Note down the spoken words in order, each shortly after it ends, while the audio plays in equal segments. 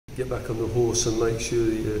get back on the horse and make sure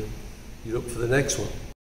that you're up for the next one.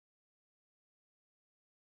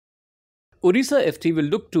 Odisha FC will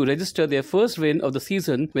look to register their first win of the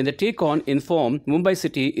season when they take on in form Mumbai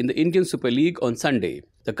City in the Indian Super League on Sunday.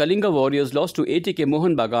 The Kalinga Warriors lost to ATK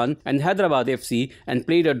Mohun Bagan and Hyderabad FC and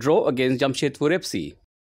played a draw against Jamshedpur FC.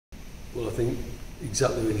 Well, I think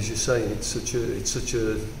exactly as you're saying, it's such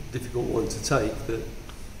a difficult one to take that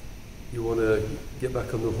you want to get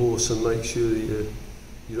back on the horse and make sure that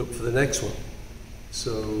you're up for the next one.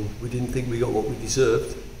 So we didn't think we got what we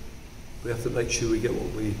deserved. We have to make sure we get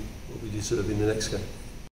what we deserve in the next game.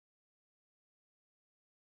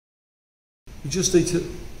 We just need to,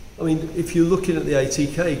 I mean, if you're looking at the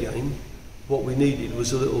ATK game, what we needed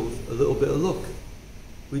was a little bit of luck.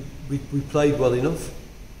 We played well enough.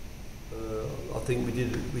 I think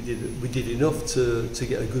we did enough to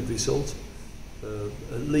get a good result.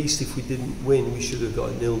 At least if we didn't win, we should have got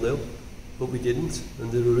a 0-0, but we didn't,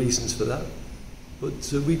 and there are reasons for that.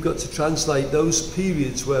 But we've got to translate those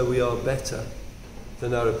periods where we are better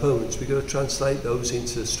than our opponents. We've got to translate those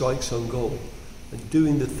into strikes on goal and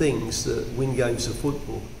doing the things that win games of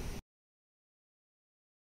football.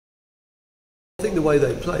 I think the way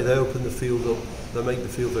they play, they open the field up, they make the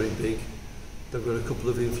field very big. They've got a couple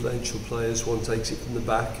of influential players. One takes it from the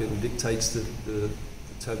back and dictates the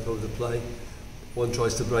tempo of the play. One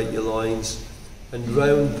tries to break your lines, and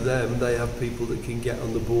round them they have people that can get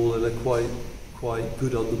on the ball and are quite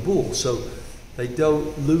good on the ball. So they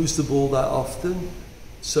don't lose the ball that often,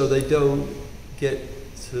 so they don't get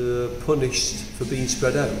punished for being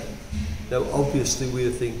spread out. Now, obviously,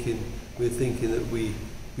 we're thinking that we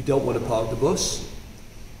don't want to park the bus,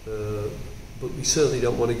 but we certainly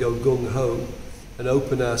don't want to go gung ho and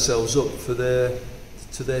open ourselves up to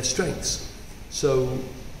their strengths. So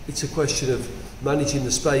it's a question of managing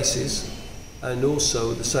the spaces and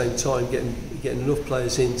also at the same time getting enough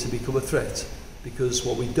players in to become a threat, because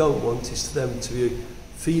what we don't want is for them to be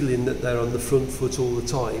feeling that they're on the front foot all the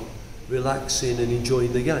time, relaxing and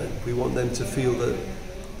enjoying the game. We want them to feel that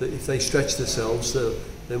if they stretch themselves,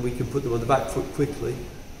 then we can put them on the back foot quickly,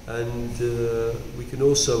 and we can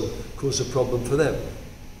also cause a problem for them.